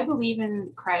 I believe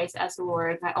in Christ as the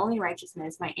Lord, my only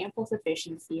righteousness, my ample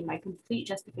sufficiency, my complete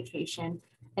justification,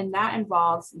 and that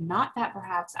involves not that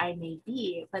perhaps I may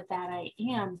be, but that I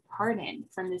am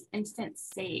pardoned from this instant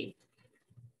saved.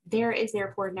 There is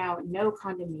therefore now no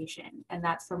condemnation, and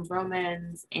that's from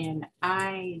Romans, and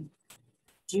I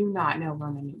do not know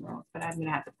Roman numerals, but I'm going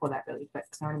to have to pull that really quick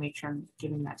because I want to make sure I'm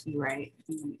giving that to you right.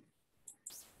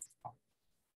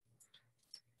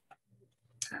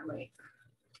 Oh, wait.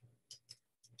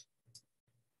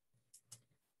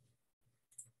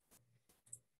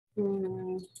 All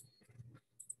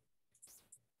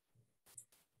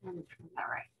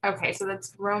right. Okay, so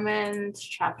that's Romans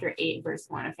chapter 8, verse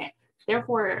 1. Okay.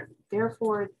 Therefore,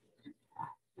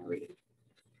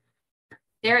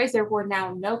 there is therefore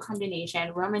now no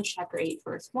condemnation. Romans chapter 8,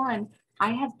 verse 1.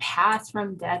 I have passed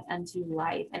from death unto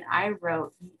life, and I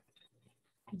wrote,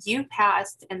 you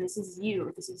passed, and this is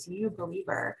you,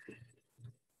 believer,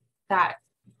 that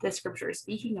the scripture is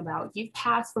speaking about. You've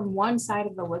passed from one side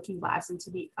of the looking glass into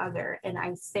the other. And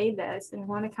I say this, and I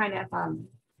want to kind of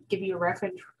give you a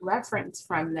reference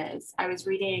from this. I was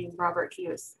reading Robert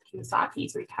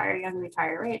Kiyosaki's Retire Young,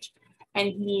 Retire Rich, and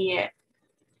he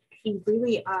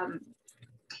really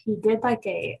he did like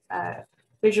a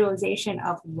visualization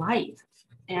of life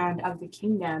and of the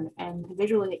kingdom, and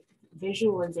the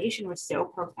visualization was so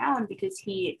profound because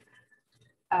he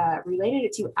related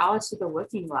it to Alice Through the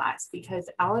Looking Glass, because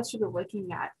Alice Through the Looking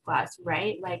Glass,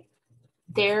 right? Like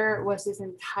there was this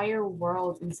entire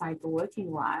world inside the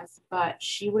looking glass, but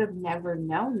she would have never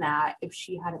known that if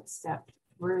she hadn't stepped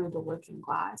through the looking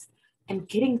glass. And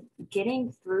getting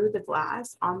through the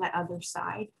glass on that other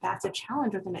side, that's a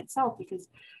challenge within itself, because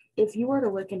if you were to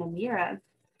look in a mirror,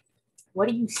 what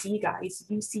do you see, guys?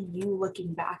 You see you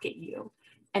looking back at you.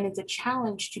 And it's a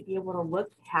challenge to be able to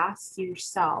look past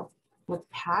yourself, look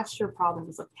past your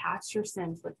problems, look past your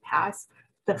sins, look past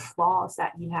the flaws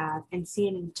that you have, and see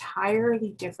an entirely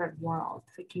different world,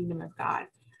 the kingdom of God.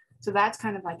 So that's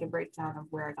kind of like a breakdown of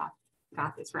where I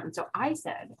got this from. So I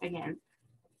said, again,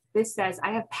 this says,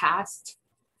 I have passed,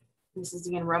 this is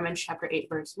again Romans chapter 8,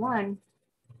 verse 1,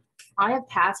 I have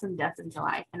passed from death unto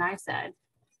life. And I said,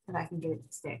 if I can get it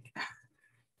to stick,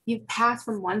 you've passed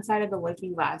from one side of the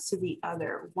looking glass to the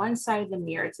other, one side of the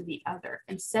mirror to the other.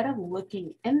 Instead of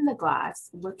looking in the glass,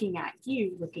 looking at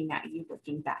you, looking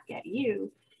back at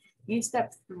you, you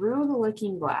step through the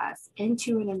looking glass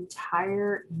into an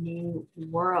entire new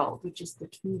world, which is the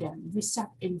kingdom. You step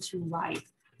into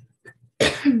life.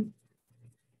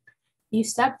 You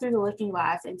step through the looking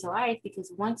glass into life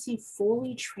because once you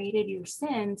fully traded your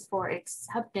sins for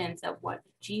acceptance of what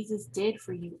Jesus did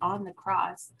for you on the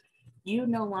cross, you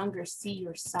no longer see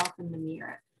yourself in the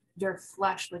mirror, your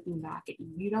flesh looking back at you.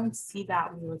 You don't see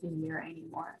that when you look in the mirror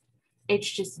anymore. It's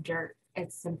just dirt.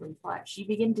 It's simply flesh. You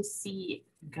begin to see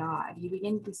God. You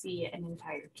begin to see an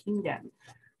entire kingdom.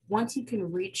 Once you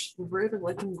can reach through the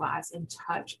looking glass and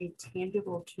touch a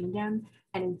tangible kingdom,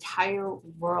 an entire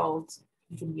world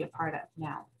you can be a part of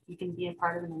now. You can be a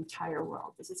part of an entire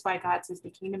world. This is why God says the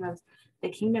kingdom of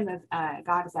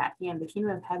God is at hand. The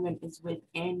kingdom of heaven is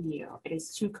within you. It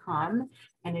is to come,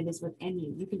 and it is within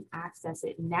you. You can access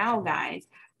it now, guys,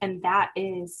 and that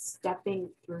is stepping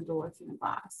through the looking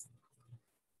glass.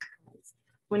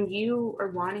 When you are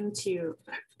wanting to,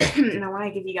 and I want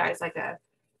to give you guys like a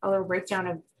little breakdown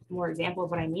of more example of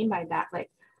what I mean by that.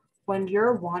 Like when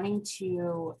you're wanting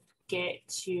to get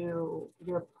to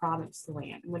your promised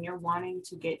land, when you're wanting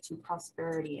to get to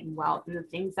prosperity and wealth and the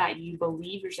things that you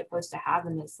believe you're supposed to have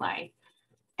in this life,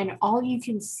 and all you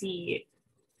can see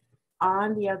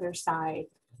on the other side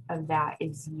of that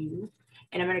is you.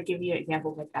 And I'm going to give you an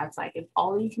example of what that's like. If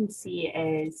all you can see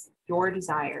is your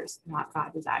desires, not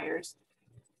God desires,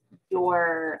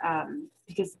 your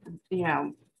because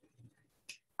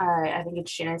I think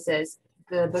it's Genesis,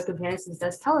 the book of Genesis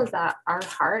does tell us that our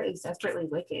heart is desperately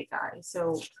wicked, guys.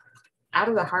 So out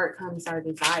of the heart comes our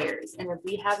desires, and if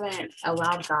we haven't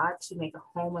allowed God to make a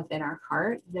home within our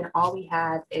heart, then all we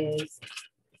have is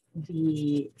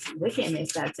the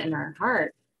wickedness that's in our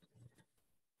heart.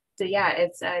 So yeah,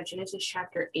 it's Genesis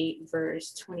chapter 8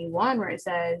 verse 21 where it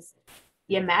says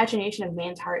the imagination of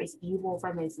man's heart is evil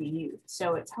from his youth.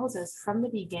 So it tells us from the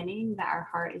beginning that our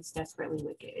heart is desperately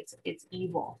wicked. It's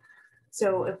evil.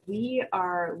 So if we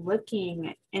are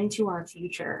looking into our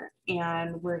future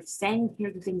and we're saying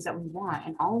here the things that we want,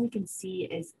 and all we can see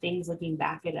is things looking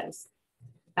back at us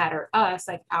that are us,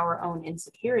 like our own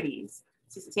insecurities.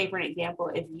 So say for an example,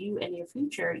 if you in your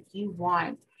future, you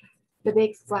want the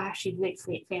big flashy, big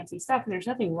fancy stuff. And there's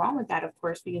nothing wrong with that, of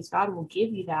course, because God will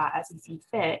give you that as he sees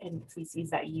fit and if he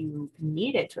sees that you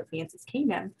need it to advance his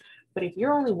kingdom. But if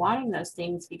you're only wanting those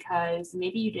things because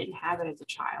maybe you didn't have it as a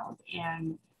child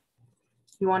and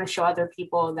you want to show other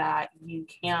people that you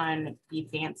can be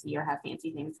fancy or have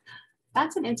fancy things,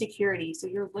 that's an insecurity. So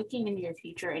you're looking into your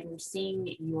future and you're seeing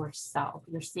yourself,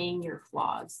 you're seeing your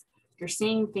flaws, you're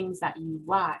seeing things that you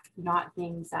lack, not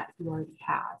things that you already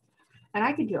have. And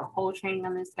I could do a whole training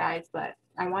on this, guys, but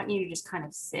I want you to just kind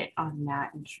of sit on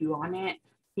that and chew on it.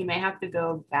 You may have to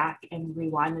go back and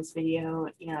rewind this video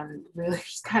and really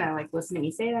just kind of like listen to me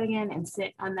say that again and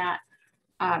sit on that.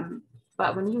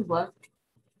 But when you look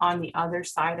on the other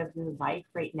side of your life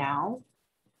right now,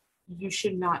 you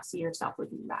should not see yourself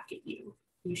looking back at you.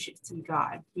 You should see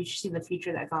God. You should see the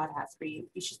future that God has for you.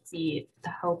 You should see the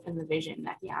hope and the vision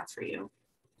that he has for you.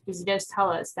 Because he does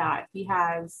tell us that he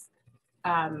has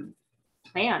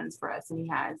plans for us and he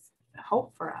has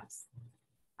hope for us.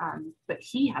 But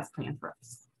he has plans for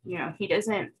us. He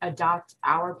doesn't adopt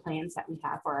our plans that we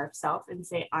have for ourselves and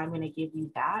say, I'm going to give you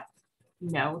that.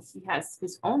 No, he has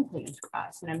his own plans for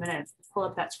us. And I'm going to pull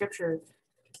up that scripture.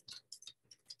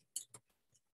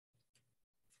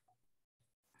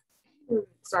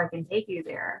 So I can take you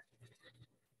there.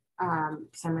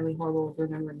 Because I'm really horrible with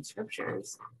remembering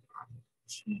scriptures.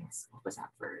 Jeez, what was that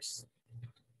verse?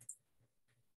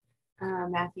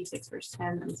 Matthew 6 verse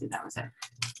 10. Let me see if that was it.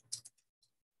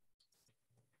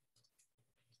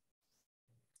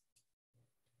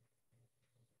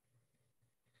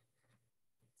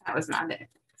 That was not it.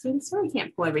 See, sorry, I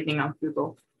can't pull everything off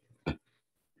Google.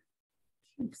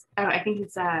 Oops. Oh, I think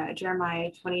it's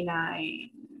Jeremiah 29:11.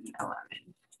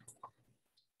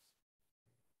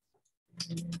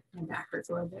 My back hurts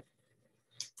a little bit.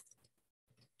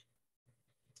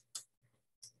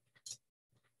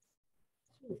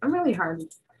 I'm really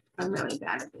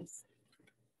bad at this.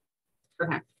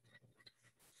 Okay.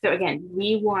 So again,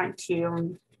 we want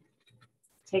to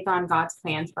take on God's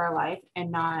plans for our life and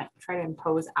not try to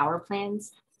impose our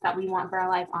plans that we want for our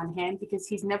life on him, because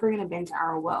he's never going to bend to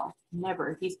our will.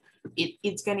 Never.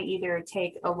 It's going to either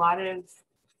take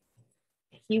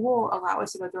he will allow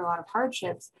us to go through a lot of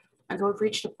hardships until we've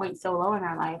reached a point so low in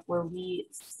our life where we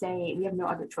say we have no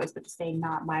other choice but to say,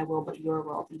 not my will, but your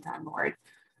will be done, Lord.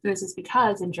 And this is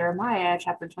because in Jeremiah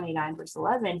chapter 29, verse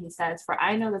 11, he says, for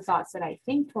I know the thoughts that I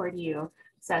think toward you,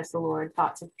 says the Lord,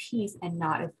 thoughts of peace and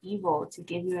not of evil, to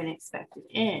give you an expected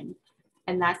end.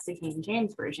 And that's the King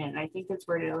James Version. And I think it's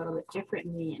worded a little bit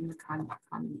differently in the Common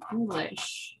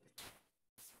English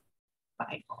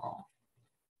Bible.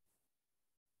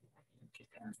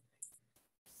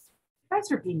 You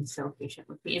guys are being so patient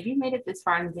with me. If you made it this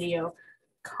far in the video,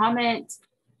 comment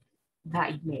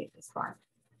that you made it this far.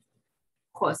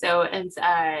 Cool. So it's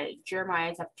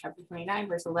Jeremiah chapter 29,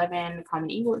 verse 11, the Common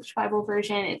English Bible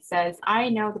version. It says, I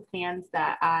know the plans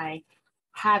that I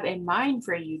have in mind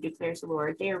for you, declares the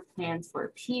Lord. They are plans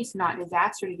for peace, not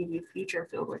disaster, to give you a future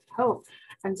filled with hope.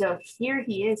 And so here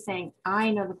he is saying,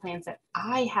 I know the plans that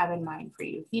I have in mind for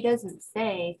you. He doesn't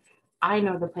say, I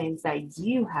know the plans that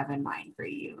you have in mind for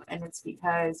you. And it's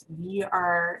because we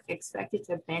are expected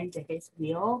to bend to his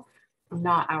will,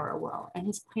 not our will. And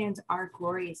his plans are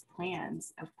glorious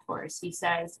plans, of course. He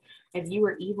says, if you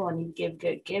were evil and you give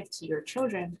good gifts to your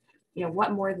children,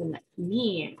 what more than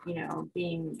me,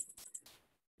 being,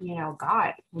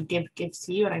 God will give gifts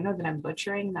to you. And I know that I'm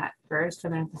butchering that verse, so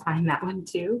I'm going to have to find that one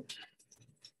too.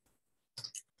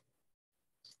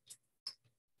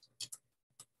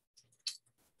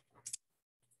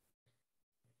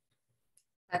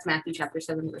 That's Matthew chapter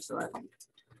 7, verse 11.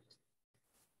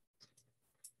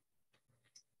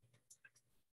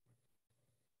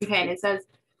 Okay, and it says,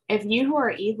 if you who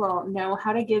are evil know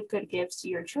how to give good gifts to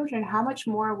your children, how much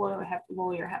more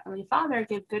will your heavenly Father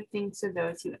give good things to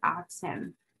those who ask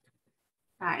him?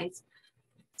 Guys,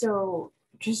 so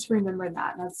just remember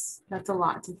that. That's a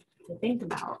lot to think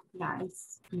about,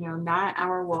 guys. Not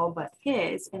our will, but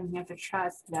his, and we have to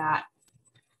trust that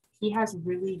he has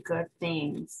really good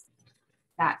things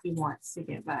that he wants to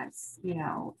give us,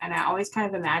 and I always kind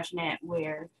of imagine it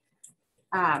where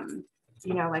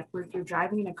like where you're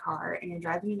driving in a car and you're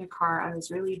driving in a car on this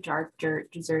really dark,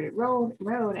 dirt, deserted road,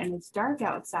 and it's dark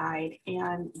outside,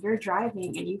 and you're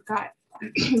driving and you've got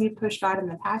you push God in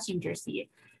the passenger seat,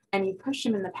 and you push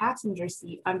him in the passenger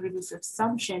seat under this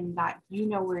assumption that you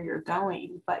know where you're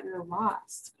going, but you're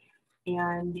lost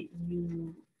and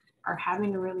you are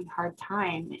having a really hard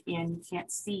time and you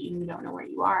can't see and you don't know where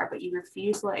you are, but you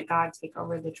refuse to let God take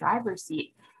over the driver's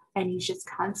seat. And he's just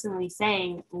constantly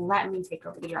saying, let me take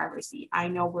over the driver's seat. I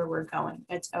know where we're going.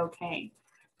 It's okay.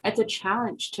 It's a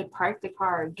challenge to park the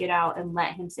car, get out, and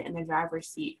let him sit in the driver's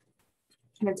seat.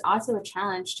 And it's also a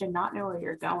challenge to not know where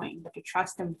you're going, but to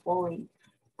trust him fully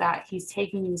that he's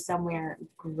taking you somewhere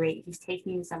great. He's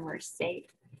taking you somewhere safe.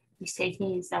 He's taking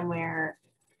you somewhere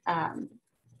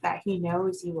that he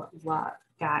knows you love,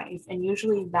 guys. And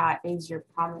usually that is your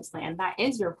promised land. That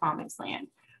is your promised land.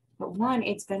 But one,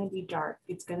 it's going to be dark.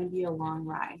 It's going to be a long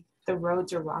ride. The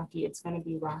roads are rocky. It's going to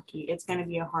be rocky. It's going to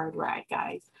be a hard ride,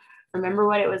 guys. Remember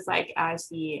what it was like as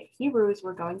the Hebrews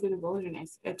were going through the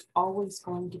wilderness. It's always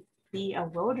going to be a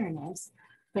wilderness,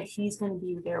 but he's going to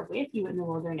be there with you in the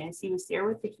wilderness. He was there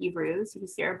with the Hebrews. He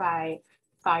was there by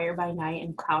fire by night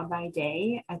and cloud by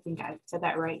day. I think I said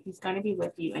that right. He's going to be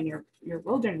with you in your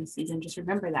wilderness season. Just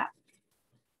remember that.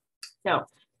 So,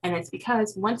 and it's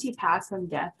because once you pass from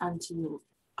death onto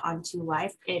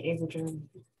life, it is a journey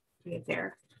to get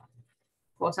there.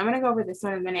 Cool. So I'm going to go over this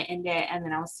one. I'm going to end it, and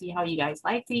then I'll see how you guys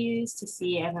like these to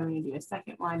see if I'm going to do a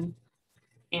second one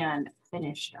and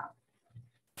finish up.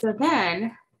 So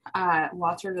then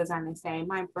Walter goes on to say,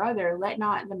 my brother, let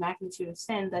not the magnitude of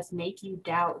sin thus make you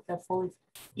doubt the full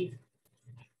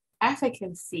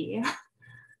efficacy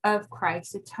of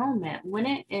Christ's atonement. When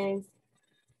it is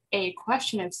a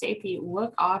question of safety,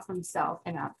 look off from self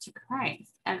and up to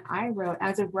Christ. And I wrote,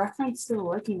 as a reference to the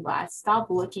looking glass, stop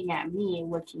looking at me,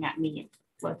 looking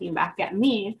back at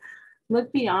me.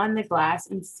 Look beyond the glass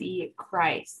and see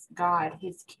Christ, God,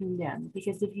 his kingdom.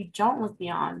 Because if you don't look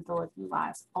beyond the looking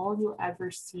glass, all you'll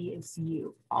ever see is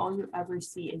you. All you'll ever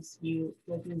see is you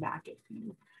looking back at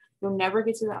you. You'll never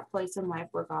get to that place in life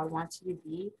where God wants you to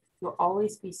be. You'll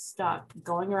always be stuck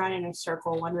going around in a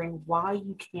circle, wondering why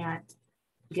you can't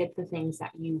get the things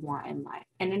that you want in life.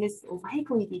 And it is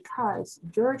likely because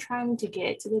you're trying to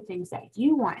get to the things that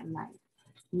you want in life,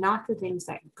 not the things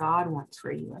that God wants for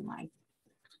you in life.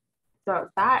 So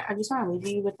that, I just want to leave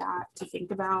you with that to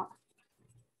think about.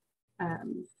 I've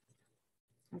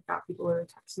got people who are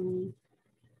texting me.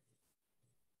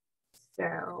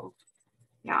 So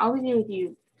yeah, I'll leave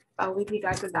you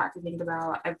guys with that to think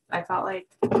about. I felt like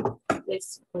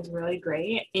this was really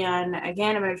great. And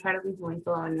again, I'm going to try to leave the link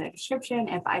below in the description.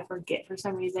 If I forget for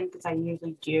some reason, because I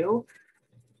usually do,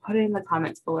 put it in the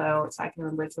comments below so I can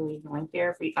remember to leave the link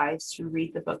there for you guys to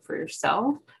read the book for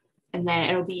yourself. And then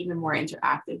it'll be even more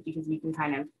interactive because we can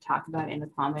kind of talk about it in the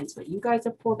comments what you guys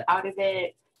have pulled out of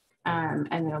it. And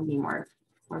then it'll be more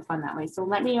fun that way. So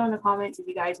let me know in the comments if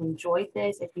you guys enjoyed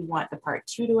this, if you want the part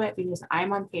 2 to it, because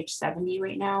I'm on page 70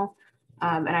 right now.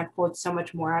 And I pulled so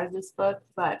much more out of this book,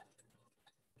 but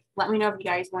let me know if you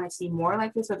guys want to see more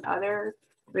like this with other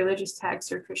religious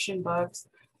texts or Christian books.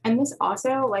 And this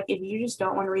also, like, if you just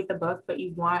don't want to read the book, but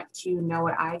you want to know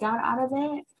what I got out of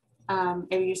it, and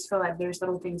you just feel like there's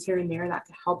little things here and there that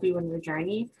could help you in your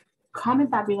journey,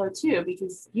 comment that below too,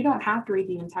 because you don't have to read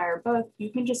the entire book. You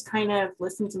can just kind of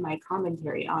listen to my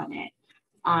commentary on it,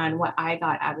 on what I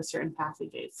got out of certain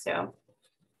passages. So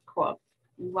cool.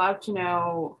 Love to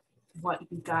know what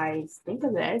you guys think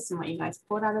of this and what you guys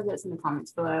pulled out of this in the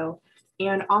comments below.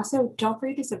 And also don't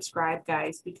forget to subscribe,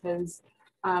 guys, because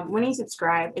When you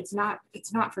subscribe, it's not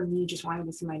for me just wanting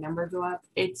to see my number go up.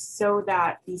 It's so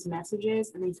that these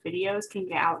messages and these videos can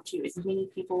get out to as many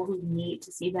people who need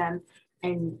to see them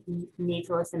and need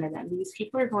to listen to them. These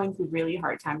people are going through really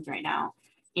hard times right now.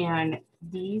 And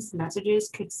these messages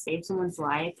could save someone's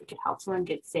life. It could help someone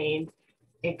get saved.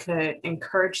 It could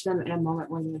encourage them in a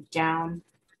moment when they're down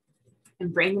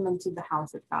and bring them into the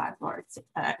house of God, Lord,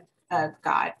 of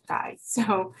God, guys.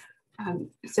 So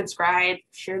subscribe,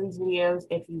 share these videos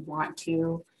if you want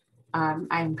to.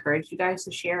 I encourage you guys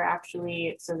to share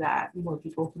actually so that more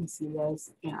people can see this.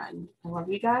 And I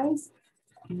love you guys.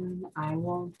 And I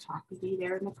will talk with you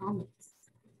there in the comments.